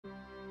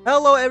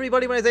Hello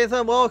everybody, my name is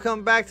Ethan.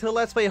 Welcome back to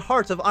Let's Play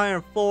Hearts of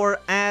Iron 4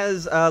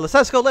 as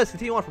Lysenko. Let's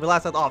continue on from the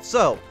last left off.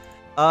 So,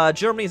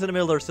 Germany's in the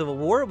middle of their civil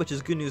war, which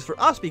is good news for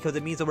us because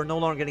it means that we're no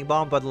longer getting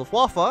bombed by the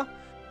Luftwaffe,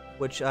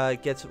 which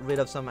gets rid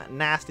of some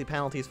nasty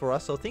penalties for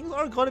us. So things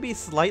are going to be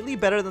slightly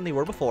better than they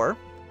were before.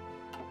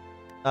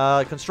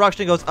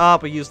 Construction goes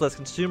up. We use less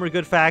consumer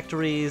good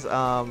factories.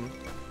 I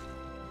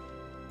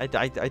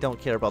don't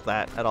care about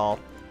that at all.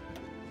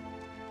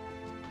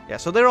 Yeah,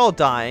 so they're all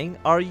dying.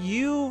 Are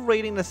you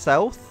raiding the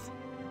south?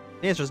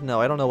 The answer is no.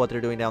 I don't know what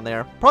they're doing down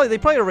there. They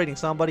probably are raiding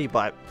somebody,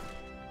 but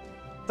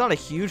it's not a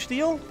huge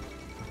deal.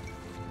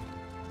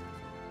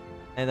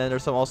 And then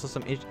there's also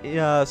some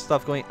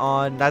stuff going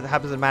on that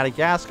happens in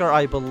Madagascar,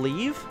 I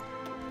believe.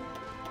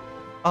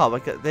 Oh my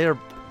god,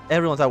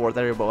 everyone's at war.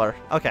 There you are.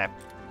 Okay.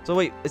 So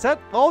wait, is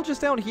that all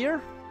just down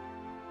here?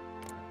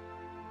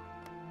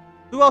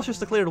 Who else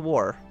just declared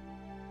war?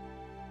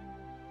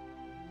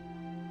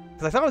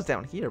 I thought it was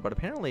down here, but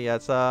apparently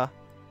it's Is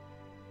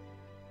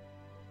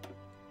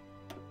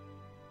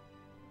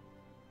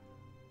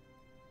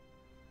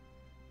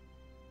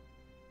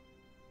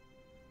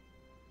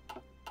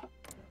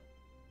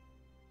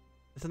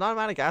it not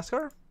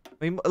Madagascar? I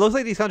mean, it looks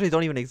like these countries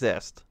don't even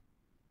exist.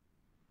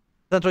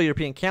 Central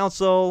European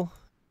Council,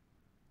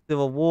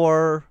 Civil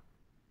War,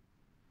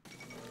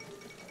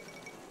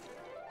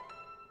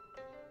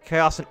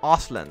 Chaos in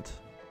Ostland.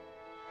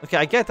 Okay,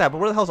 I get that, but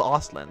where the hell's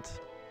Ostland?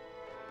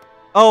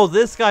 Oh,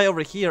 this guy over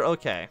here.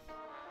 Okay.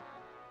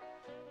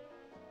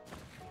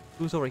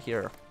 Who's over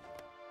here?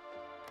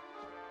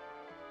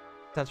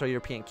 Central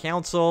European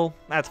Council.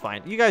 That's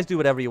fine. You guys do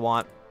whatever you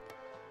want.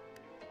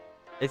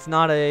 It's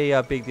not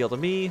a big deal to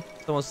me.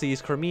 Someone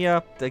sees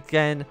Crimea.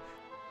 Again,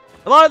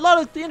 a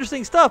lot of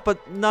interesting stuff,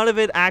 but none of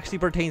it actually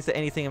pertains to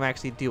anything I'm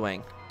actually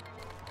doing.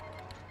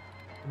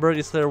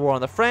 Burgundy declared war on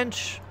the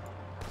French.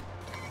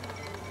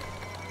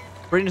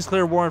 Britain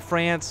declared war on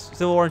France.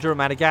 Civil war in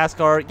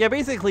Madagascar. Yeah,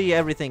 basically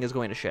everything is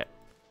going to shit.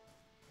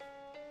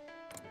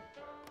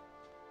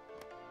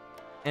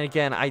 And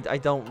again, I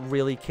don't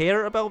really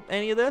care about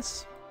any of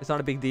this. It's not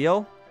a big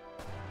deal.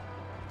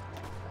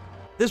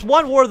 This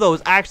one war, though,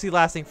 is actually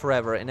lasting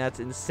forever, and that's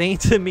insane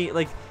to me.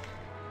 Like,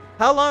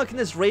 how long can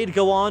this raid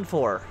go on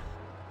for?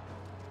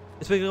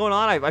 It's been going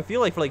on, I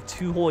feel like, for like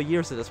 2 whole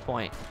years at this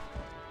point.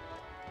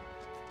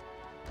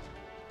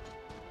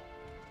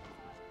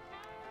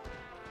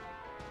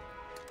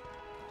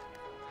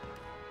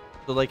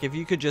 So, like, if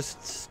you could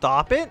just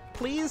stop it,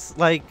 please?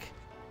 Like,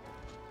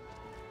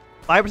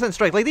 5%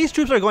 strike. Like, these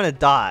troops are going to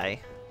die.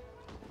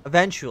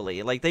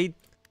 Eventually. Like, they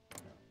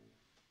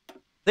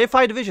have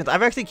 5 divisions.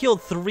 I've actually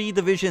killed 3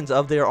 divisions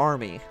of their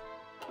army.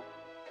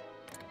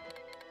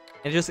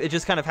 And it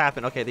just kind of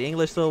happened. Okay, the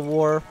English Civil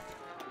War.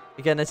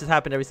 Again, this has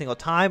happened every single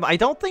time. I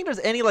don't think there's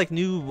any, like,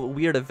 new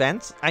weird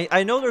events.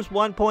 I know there's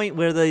one point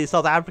where the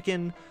South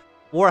African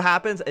war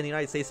happens, and the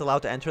United States is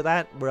allowed to enter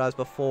that, whereas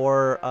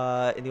before,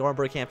 in the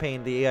Orenburg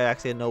campaign, the AI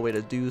actually had no way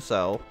to do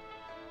so.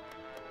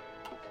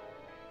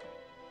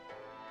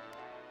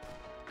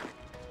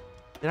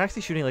 They're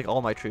actually shooting, like,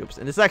 all my troops,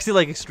 and it's actually,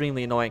 like,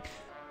 extremely annoying.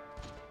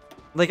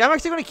 Like, I'm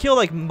actually going to kill,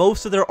 like,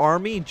 most of their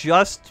army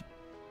just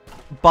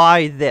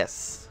by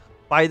this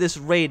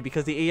raid,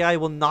 because the AI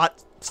will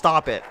not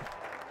stop it.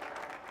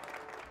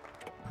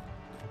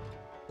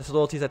 This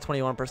loyalty is at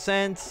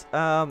 21%.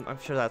 I'm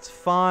sure that's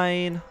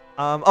fine.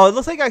 Oh, it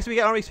looks like actually we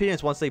get army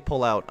experience once they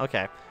pull out.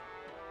 Okay.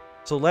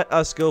 So let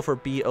us go for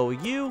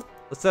BOU.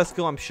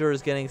 Lysenko, I'm sure,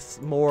 is getting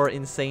more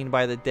insane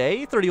by the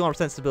day.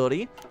 31%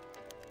 stability.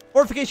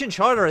 Fortification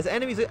Charter. As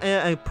enemies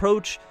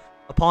approach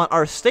upon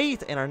our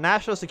state and our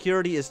national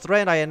security is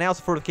threatened, I announce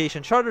a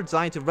Fortification Charter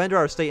designed to render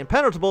our state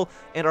impenetrable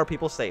and our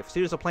people safe.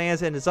 Series of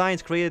plans and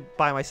designs created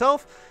by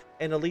myself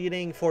and the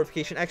leading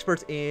fortification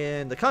experts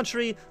in the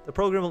country. The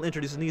program will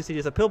introduce new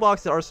cities of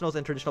pillboxes, arsenals,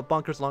 and traditional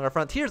bunkers along our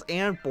frontiers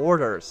and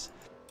borders.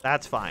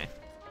 That's fine.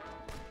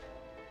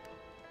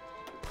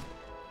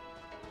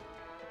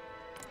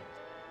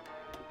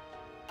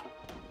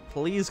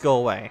 Please go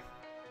away.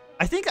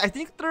 I think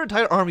their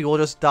entire army will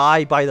just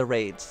die by the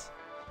raids.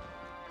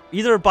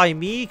 Either by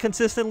me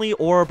consistently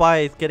or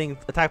by getting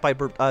attacked by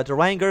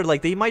Duranger.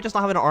 Like, they might just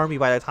not have an army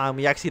by the time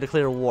we actually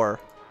declare war.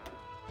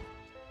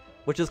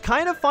 Which is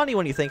kind of funny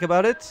when you think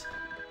about it.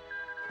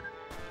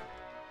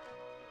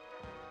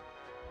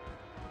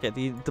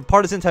 Okay, the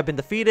partisans have been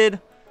defeated.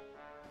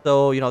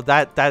 So, you know,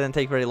 that didn't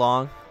take very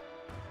long.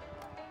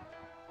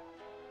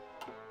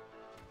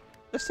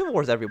 There's civil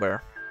wars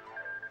everywhere.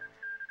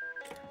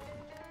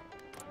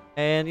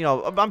 And, you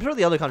know, I'm sure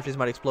the other countries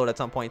might explode at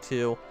some point,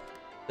 too.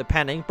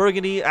 Depending.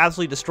 Burgundy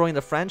absolutely destroying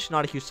the French.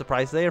 Not a huge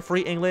surprise there. Free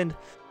England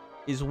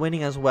is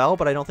winning as well,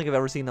 but I don't think I've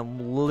ever seen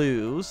them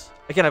lose.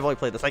 Again, I've only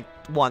played this, like,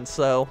 once,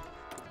 so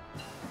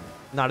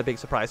not a big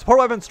surprise. Support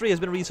Weapons 3 has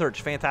been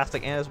researched.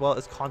 Fantastic. And as well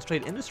as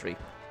Concentrated Industry.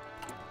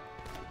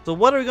 So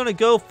what are we going to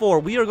go for?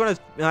 We are going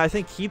to, I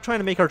think, keep trying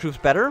to make our troops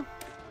better.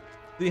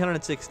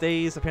 306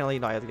 days. Apparently,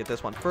 no, I have to get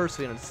this one first.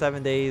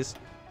 307 days.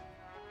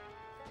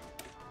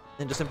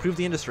 And just improve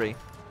the industry.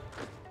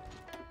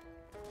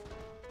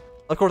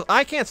 Of course,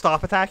 I can't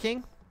stop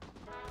attacking.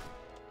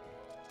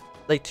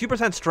 like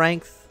 2%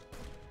 strength,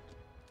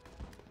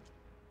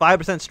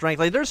 5% strength.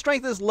 Like their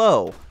strength is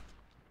low.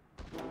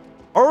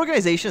 Our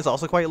organization is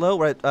also quite low.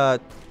 We're at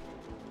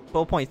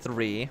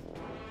 12.3.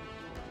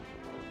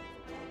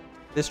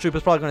 This troop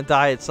is probably going to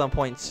die at some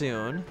point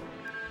soon.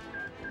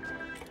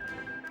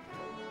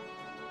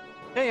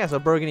 Okay, yeah, so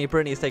Burgundy,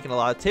 Brittany is taking a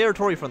lot of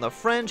territory from the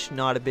French.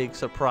 Not a big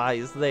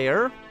surprise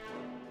there.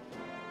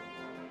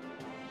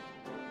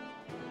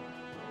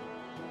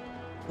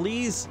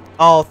 Please.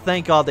 Oh,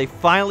 thank God they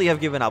finally have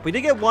given up. We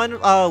did get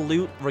one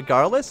loot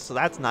regardless, so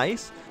that's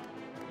nice.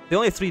 They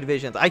only have 3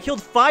 divisions. I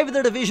killed 5 of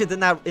their divisions in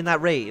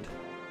that raid.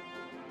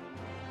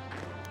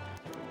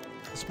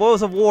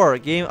 Spoils of War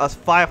gave us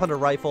 500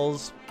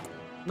 rifles.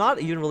 Not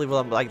even really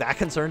what I'm like that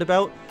concerned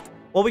about.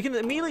 Well, we can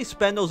immediately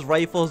spend those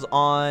rifles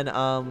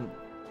on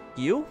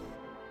you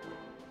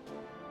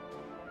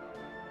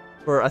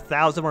for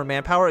 1,000 more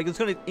manpower. It's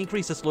going to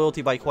increase this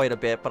loyalty by quite a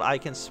bit, but I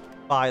can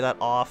buy that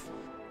off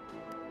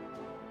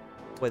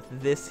with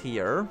this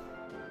here.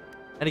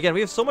 And again,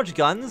 we have so much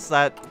guns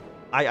that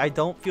I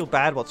don't feel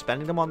bad about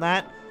spending them on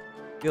that.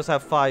 We also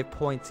have 5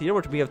 points here,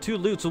 which we have 2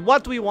 loot. So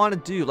what do we want to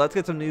do? Let's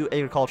get some new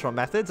agricultural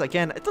methods.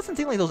 Again, it doesn't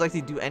seem like those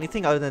actually do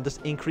anything other than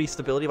just increase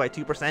stability by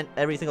 2%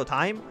 every single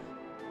time.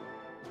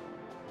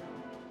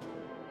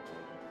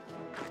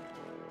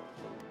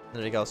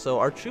 There you go. So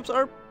our troops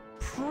are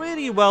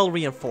pretty well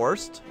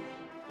reinforced.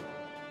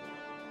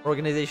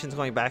 Organization's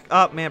going back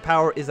up.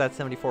 Manpower is at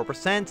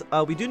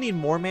 74%. We do need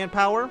more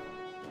manpower.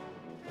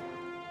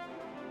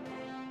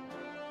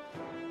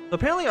 So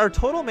apparently our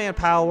total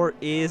manpower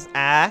is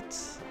at...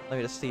 Let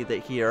me just see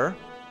that here.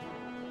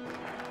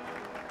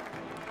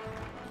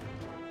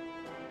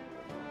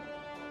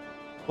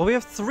 Well, we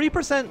have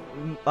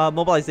 3%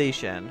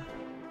 mobilization.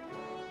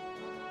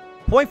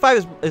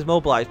 0.5 is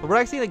mobilized, but we're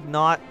actually like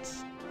not...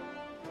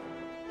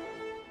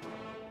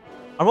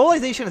 Our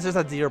mobilization is just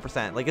at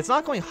 0%. Like, it's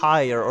not going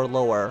higher or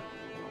lower.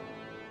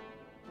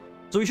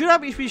 So we should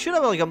have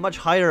like a much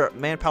higher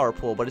manpower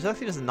pool, but it's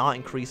actually just not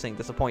increasing,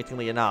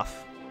 disappointingly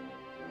enough.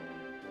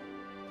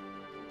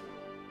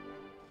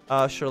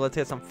 Sure, let's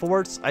hit some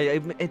forts.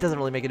 It doesn't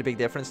really make it a big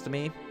difference to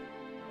me.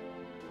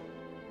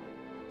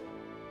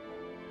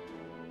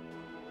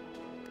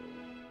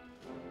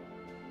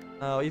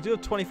 You do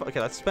have 25. Okay,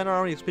 let's spend our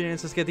army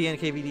experience. Let's get the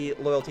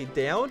NKVD loyalty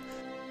down.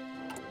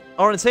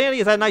 Our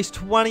insanity is at a nice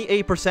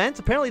 28%.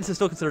 Apparently, this is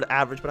still considered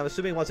average, but I'm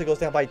assuming once it goes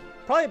down by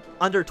probably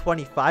under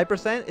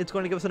 25%, it's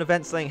going to give us an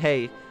event saying,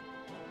 hey,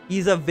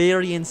 he's a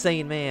very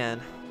insane man.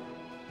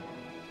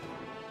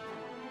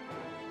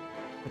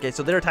 Okay,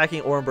 so they're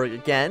attacking Orenburg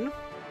again.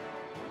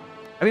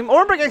 I mean,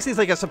 Orenburg actually is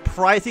like a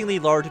surprisingly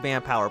large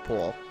manpower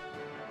pool.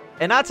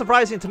 And not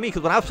surprising to me,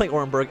 because when I was playing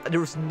Orenburg, there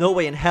was no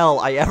way in hell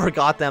I ever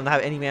got them to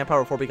have any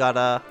manpower before we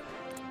got,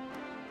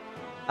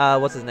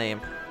 what's his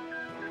name?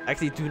 I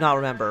actually do not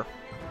remember.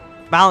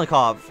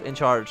 Malenkov in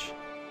charge.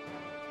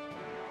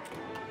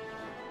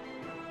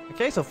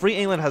 Okay, so Free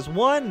England has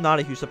won. Not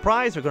a huge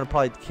surprise. They're going to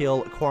probably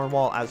kill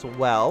Cornwall as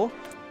well.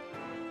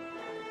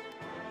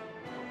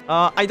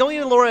 I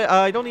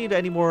don't need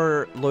any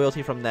more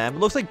loyalty from them. It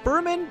looks like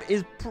Bormann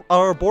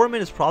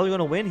is probably going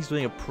to win. He's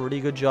doing a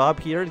pretty good job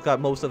here. He's got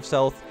most of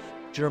South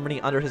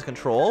Germany under his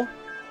control.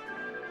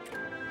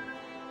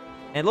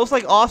 And it looks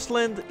like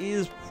Ostland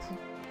is...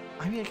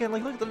 I mean, again,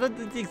 like, look, they're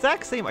the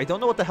exact same. I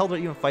don't know what the hell they're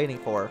even fighting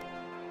for.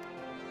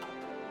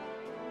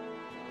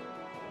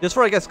 Just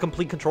for, I guess,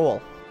 complete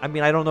control. I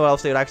mean, I don't know what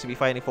else they would actually be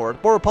fighting for.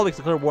 Boer Republics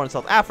declared war in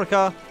South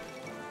Africa.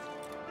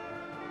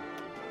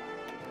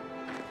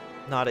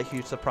 Not a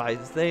huge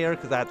surprise there,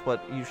 because that's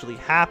what usually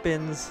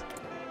happens.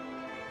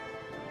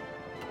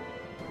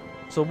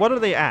 So what are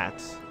they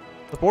at?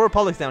 The Boer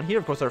Republics down here,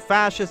 of course, are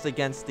fascist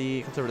against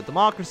the conservative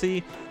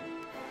democracy.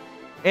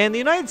 And the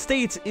United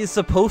States is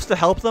supposed to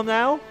help them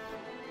now.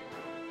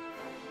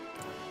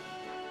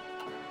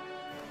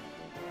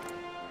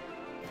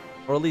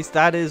 Or at least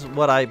that is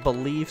what I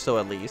believe, so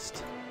at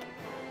least.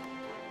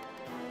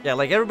 Yeah,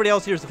 like everybody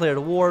else here has declared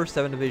a war.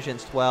 7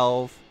 divisions,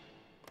 12,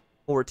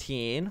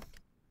 14.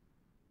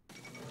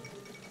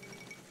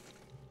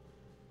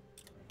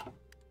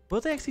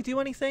 Will they actually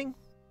do anything?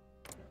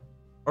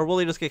 Or will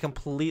they just get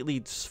completely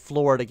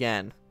floored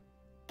again?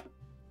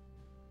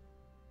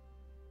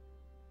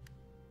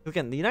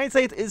 Again, the United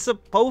States is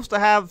supposed to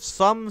have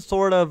some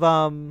sort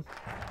of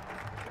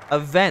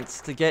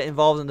events to get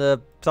involved in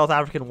the South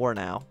African war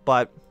now,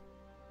 but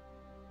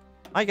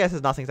my guess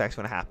is nothing's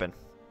actually going to happen.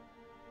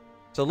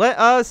 So let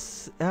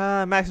us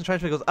max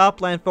entrenchment goes up,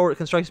 land forward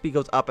construction speed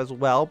goes up as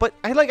well. But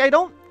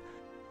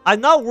I'm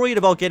not worried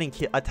about getting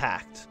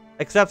attacked,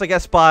 except I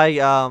guess by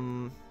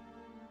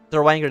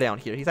Derwanger down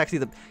here.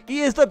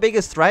 He is the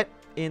biggest threat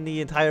in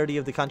the entirety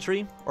of the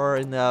country, or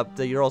in the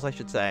Urals, I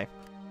should say.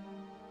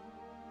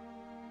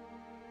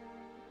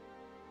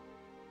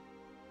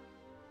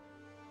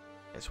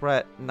 Okay, so we're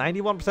at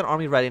 91%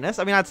 army readiness.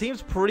 I mean, that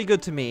seems pretty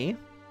good to me.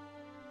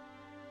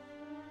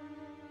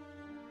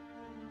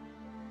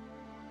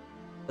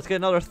 Let's get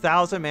another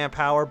 1,000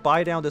 manpower,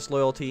 buy down this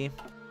loyalty.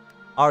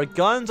 Our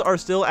guns are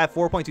still at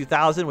 4.2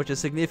 thousand, which is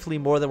significantly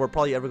more than we're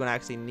probably ever going to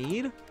actually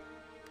need.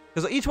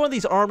 Because each one of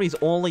these armies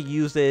only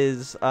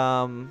uses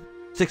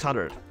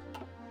 600.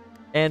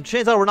 And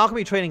chances are we're not going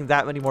to be training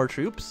that many more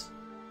troops.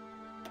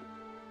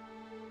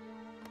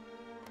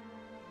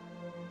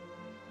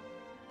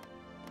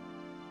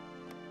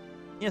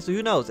 Yeah, so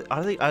who knows?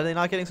 Are they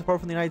not getting support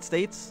from the United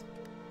States?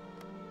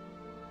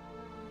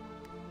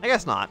 I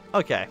guess not.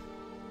 Okay.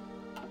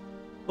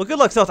 Well, good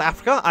luck, South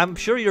Africa. I'm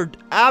sure you're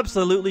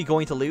absolutely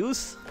going to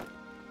lose.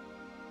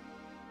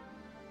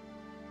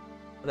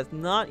 But it's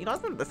not, you know,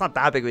 it's not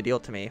that big of a deal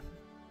to me.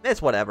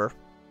 It's whatever.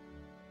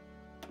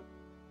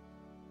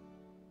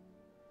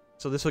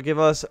 So this will give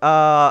us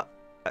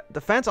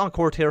defense on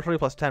core territory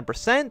plus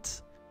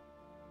 10%.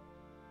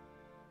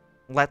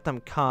 Let them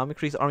come.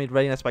 Increase army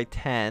readiness by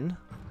 10.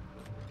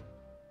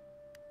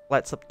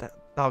 Let's up the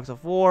dogs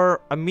of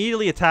war.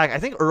 Immediately attack. I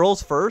think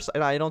Earl's first,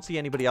 and I don't see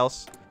anybody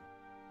else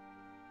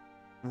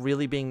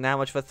really being that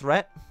much of a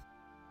threat.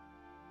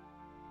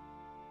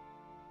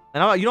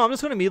 And you know, I'm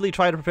just going to immediately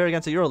try to prepare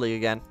against the EuroLeague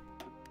again.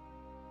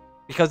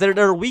 Because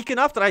they're weak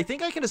enough that I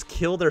think I can just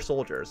kill their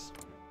soldiers.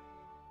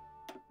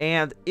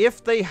 And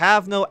if they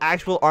have no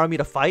actual army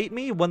to fight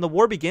me, when the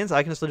war begins,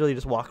 I can just literally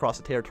just walk across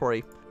the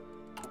territory.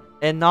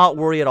 And not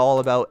worry at all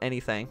about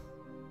anything.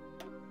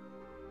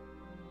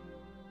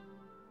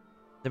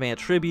 Demand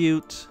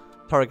tribute.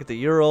 Target the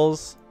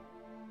Urals.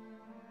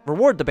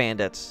 Reward the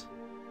bandits.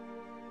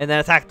 And then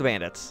attack the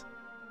bandits.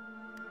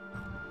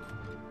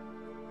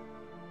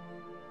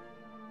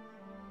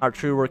 Our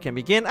true work can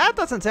begin. That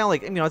doesn't sound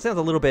like, you know, it sounds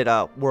a little bit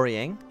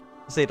worrying,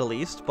 to say the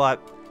least,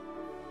 but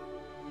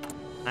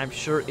I'm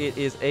sure it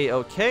is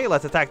a-okay.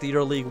 Let's attack the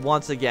EuroLeague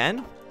once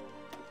again.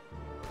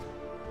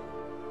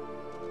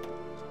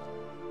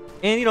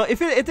 And, you know, if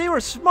they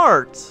were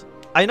smart,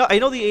 I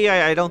know the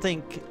AI I don't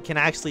think can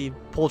actually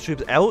pull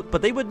troops out,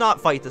 but they would not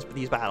fight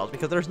these battles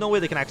because there's no way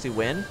they can actually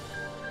win.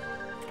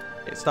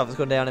 Okay, stuff is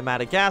going down in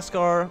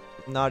Madagascar.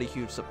 Not a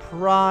huge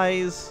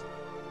surprise.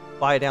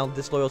 Buy down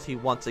disloyalty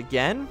once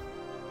again.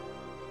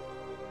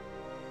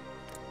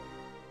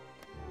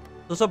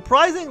 So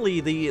surprisingly,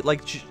 the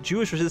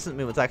Jewish resistance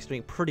movement is actually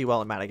doing pretty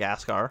well in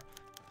Madagascar.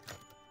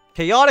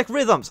 Chaotic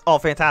rhythms. Oh,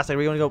 fantastic!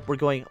 We're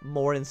going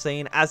more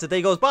insane as the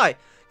day goes by.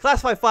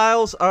 Classified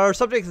files. Our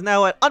subject is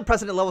now at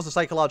unprecedented levels of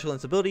psychological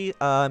instability.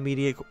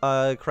 Immediate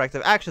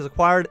corrective action is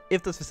acquired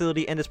if this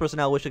facility and its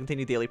personnel wish to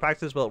continue daily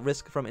practice without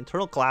risk from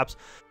internal collapse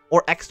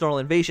or external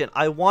invasion.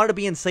 I want to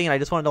be insane. I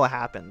just want to know what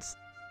happens.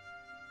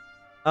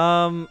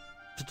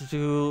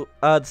 The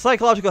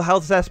psychological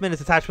health assessment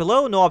is attached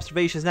below. No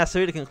observation is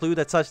necessary to conclude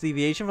that such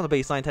deviation from the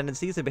baseline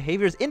tendencies and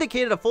behaviors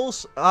indicated a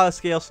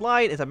full-scale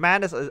slide into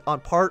madness on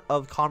part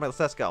of Comrade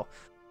Lysenko.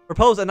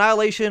 Proposed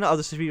annihilation of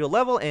the cerebral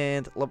level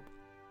and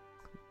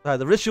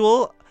the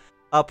ritual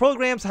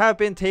programs have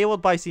been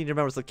tabled by senior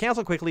members of the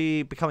council,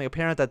 quickly becoming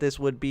apparent that this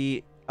would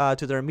be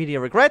to their immediate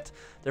regret.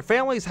 Their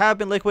families have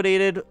been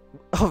liquidated.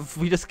 Oh,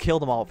 we just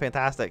killed them all.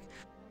 Fantastic.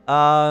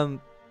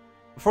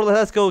 Before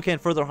Lysenko can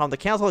further harm the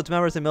council, its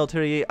members and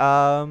military,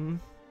 yeah,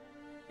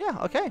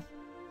 okay.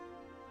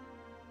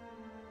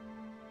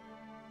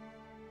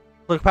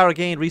 Political power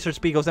gain, research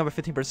speed goes down by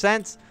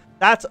 15%.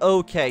 That's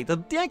okay. The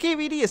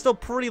NKVD is still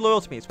pretty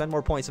loyal to me. Spend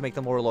more points to make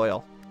them more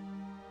loyal.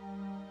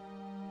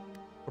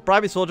 We're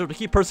bribing soldiers to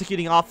keep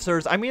persecuting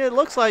officers. I mean, it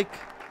looks like...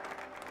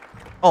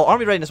 Oh,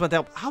 army readiness went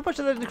down. How much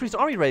did that increase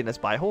army readiness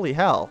by? Holy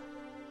hell.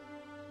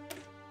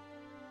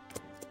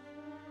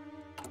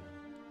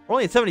 We're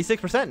only at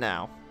 76%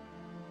 now.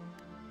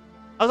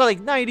 I was at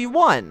like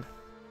 91.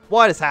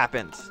 What has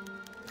happened?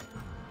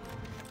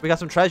 We got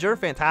some treasure.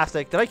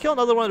 Fantastic. Did I kill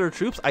another one of their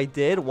troops? I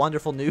did.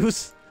 Wonderful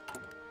news.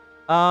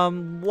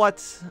 What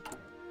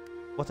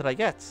did I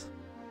get?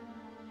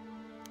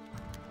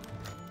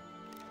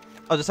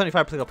 Oh, just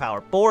 75 political power.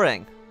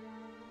 Boring.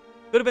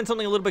 Could have been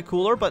something a little bit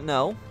cooler, but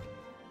no.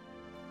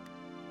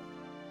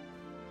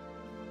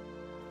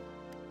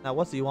 Now,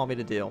 what do you want me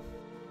to do?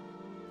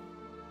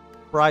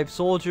 Bribe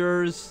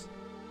soldiers.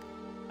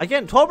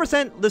 Again,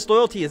 12%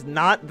 disloyalty is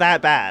not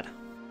that bad.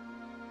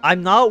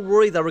 I'm not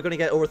worried that we're going to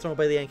get overthrown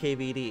by the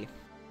NKVD.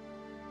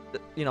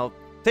 You know,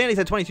 Sandy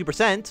said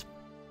 22%.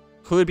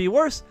 Could be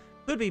worse.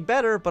 Could be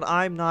better, but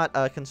I'm not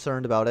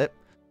concerned about it.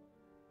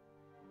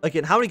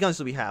 Again, how many guns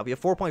do we have? We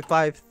have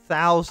 4.5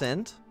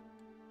 thousand.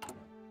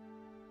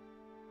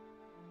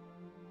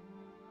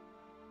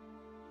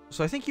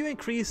 So I think you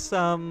increase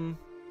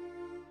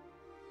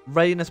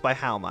readiness by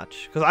how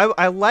much? Because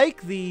I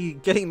like the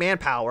getting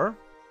manpower.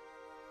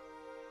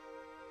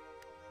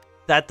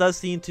 That does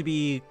seem to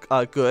be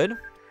good.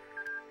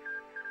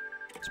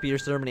 Speeder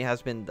Ceremony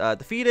has been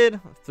defeated.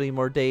 3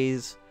 more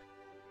days.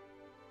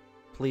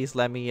 Please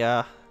let me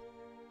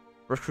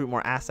recruit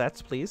more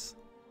assets, please.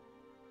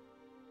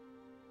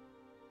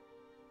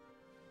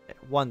 Okay,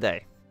 1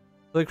 day.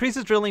 So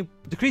increases drilling.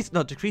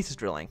 Decreases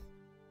drilling.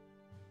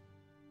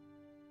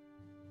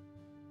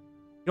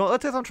 You know what,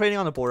 let's get some training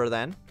on the border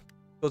then.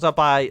 Goes up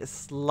by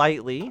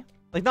slightly.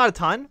 Like, not a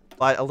ton,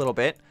 but a little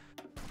bit.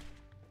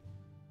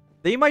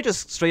 They might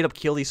just straight up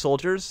kill these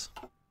soldiers.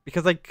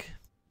 Because, like,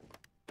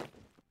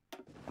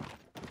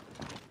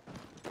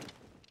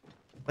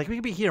 Like, we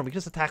could be here and we can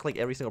just attack, like,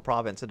 every single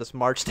province and just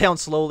march down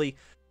slowly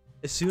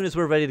as soon as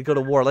we're ready to go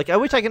to war. Like, I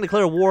wish I could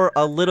declare war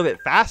a little bit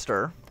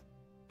faster.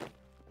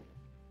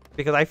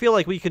 Because I feel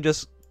like we could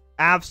just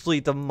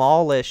absolutely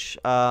demolish,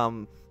 not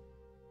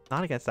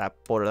against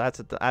that border.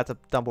 That's a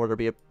dumb border to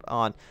be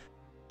on.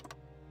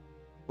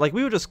 Like,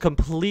 we would just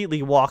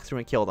completely walk through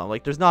and kill them.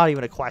 Like, there's not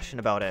even a question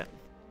about it.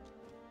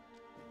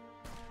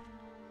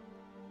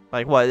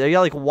 Like, what? Are you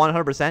like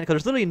 100%? Because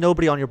there's literally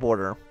nobody on your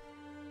border.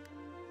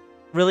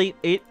 Really?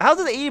 How's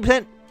it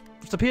 80%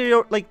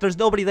 superior? Like, there's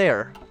nobody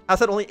there. How's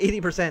that only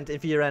 80%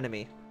 inferior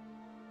enemy?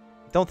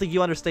 Don't think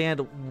you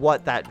understand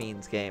what that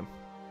means, game.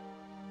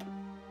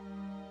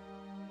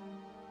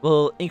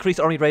 We'll increase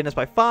army readiness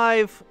by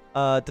 5.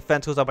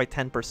 Defense goes up by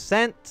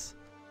 10%.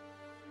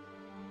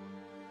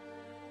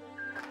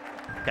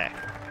 Okay.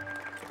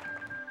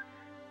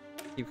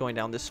 Keep going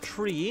down this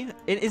tree.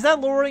 Is that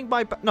lowering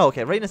by... No,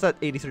 okay. Readiness at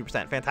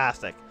 83%.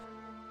 Fantastic.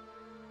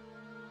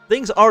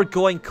 Things are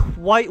going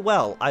quite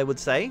well, I would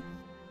say.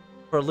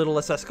 For little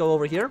Lysenko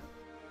over here.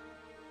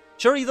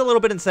 Sure, he's a little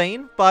bit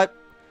insane, but...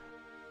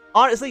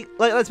 Honestly,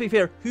 let's be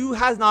fair. Who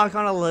has not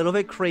gone a little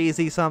bit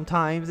crazy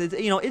sometimes? It's,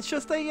 you know, it's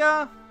just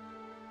a...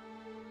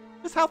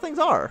 just how things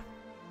are.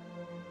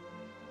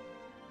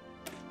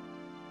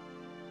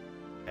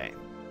 Okay.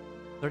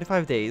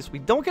 35 days. We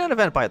don't get an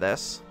event by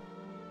this.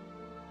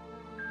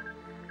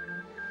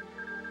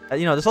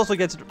 You know, this also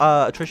gets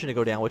attrition to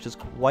go down, which is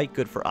quite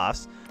good for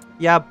us.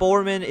 Yeah,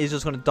 Bormann is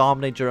just going to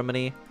dominate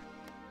Germany.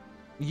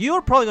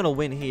 You're probably going to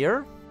win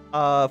here.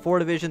 4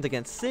 divisions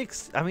against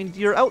 6. I mean,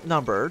 you're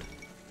outnumbered.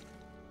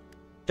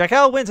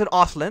 Jackal wins in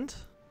Ostland.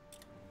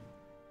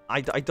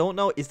 I don't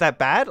know. Is that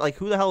bad? Like,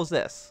 who the hell is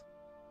this?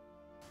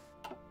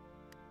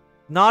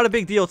 Not a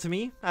big deal to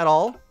me at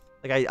all.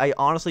 Like, I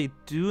honestly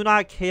do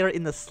not care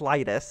in the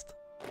slightest.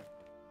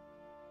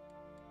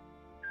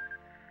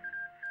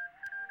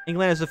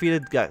 England has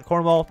defeated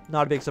Cornwall.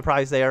 Not a big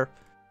surprise there.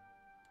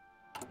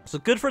 So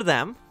good for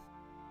them.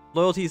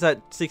 Loyalty's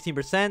at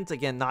 16%.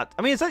 Again, not...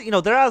 I mean, it's, you know,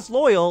 they're as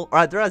loyal,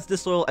 or they're as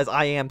disloyal as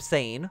I am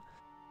sane.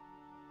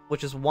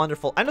 Which is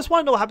wonderful. I just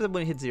want to know what happens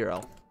when it hits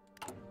 0.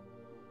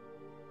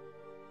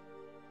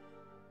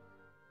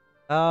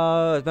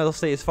 Metal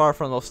state is far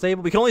from the most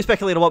stable. We can only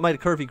speculate on what might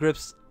occur if he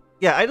grips.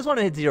 Yeah, I just want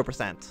to hit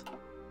 0%.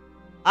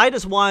 I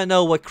just want to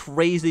know what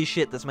crazy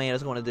shit this man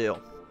is going to do.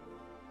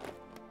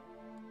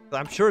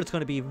 I'm sure it's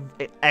going to be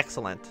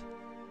excellent.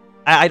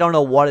 I don't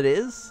know what it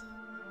is.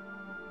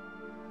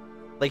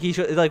 Like, he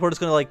should, like, we're just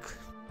going to, like,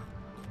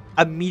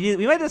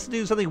 immediately, we might just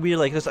do something weird,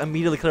 like, just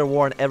immediately declare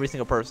war on every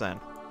single person.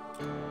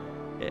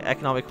 Okay,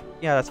 economic,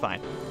 yeah, that's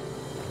fine.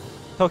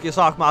 Tokyo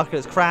stock market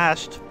has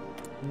crashed.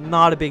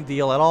 Not a big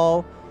deal at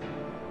all.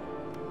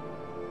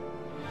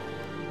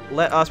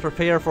 Let us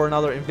prepare for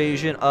another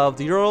invasion of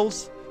the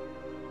Urals.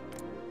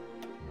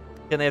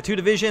 And they have 2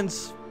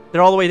 divisions.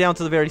 They're all the way down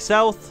to the very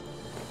south.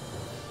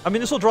 I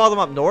mean, this will draw them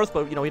up north,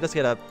 but, you know, he just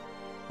gotta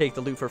take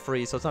the loot for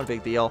free, so it's not a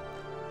big deal.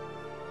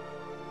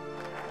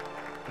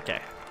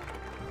 Okay.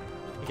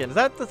 Again, is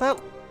that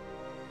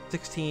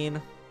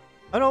 16?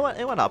 Oh, no,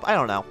 it went up. I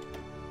don't know.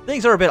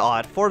 Things are a bit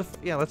odd.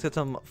 Yeah, let's get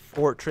some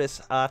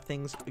fortress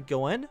things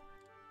going.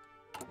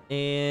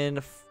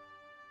 In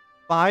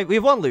 5, we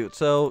have 1 loot,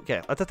 so,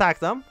 okay, let's attack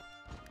them.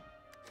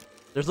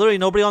 There's literally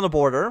nobody on the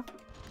border.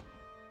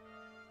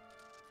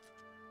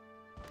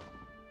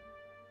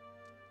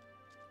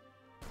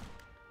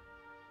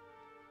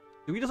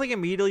 Do we just, like,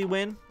 immediately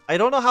win? I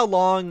don't know how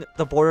long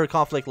the border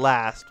conflict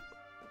lasts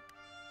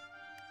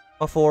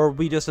before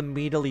we just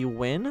immediately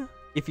win.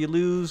 If you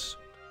lose,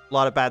 a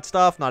lot of bad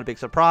stuff, not a big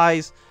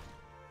surprise.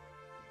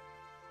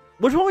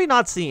 Which one have we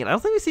not seen? I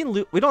don't think we've seen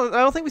loot. I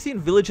don't think we've seen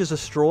villages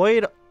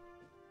destroyed.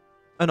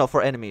 Oh no,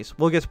 for enemies.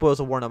 We'll get spoils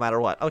of war no matter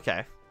what.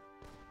 Okay.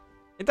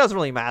 It doesn't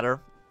really matter.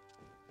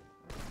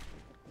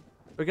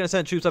 We're gonna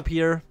send troops up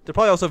here. They're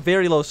probably also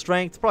very low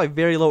strength, probably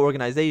very low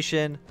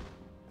organization.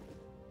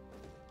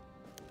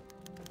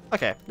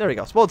 Okay, there we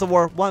go. Spoils of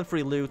war, 1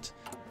 free loot.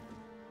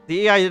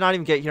 The AI did not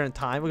even get here in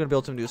time. We're gonna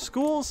build some new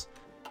schools.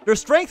 Their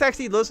strength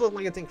actually does look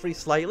like it's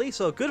increased slightly,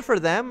 so good for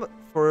them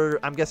for,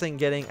 I'm guessing,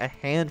 getting a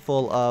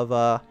handful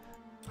of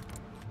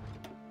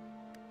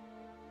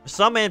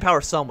some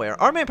manpower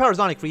somewhere. Our manpower is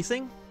not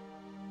increasing.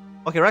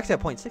 Okay, we're actually at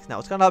 0.6 now.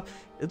 It's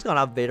gone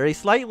up very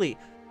slightly.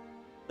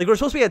 Like, we're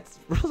supposed to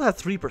have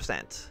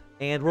 3%,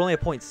 and we're only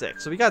at 0.6.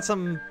 So we got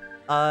some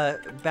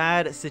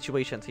bad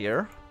situations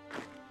here.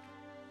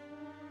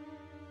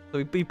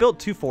 So we built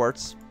 2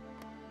 forts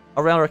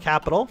around our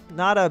capital.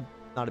 Not a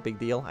big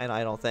deal,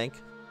 I don't think.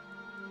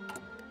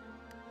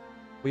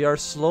 We are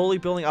slowly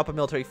building up a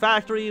military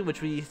factory,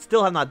 which we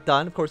still have not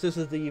done. Of course, this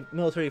is the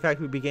military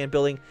factory we began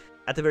building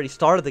at the very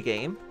start of the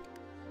game.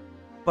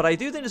 But I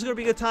do think it's going to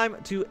be a good time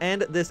to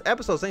end this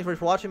episode. Thanks for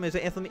watching.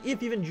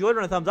 If you've enjoyed,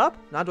 run a thumbs up.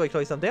 Not do I show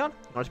you thumbs down.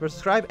 Not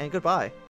subscribe, and goodbye.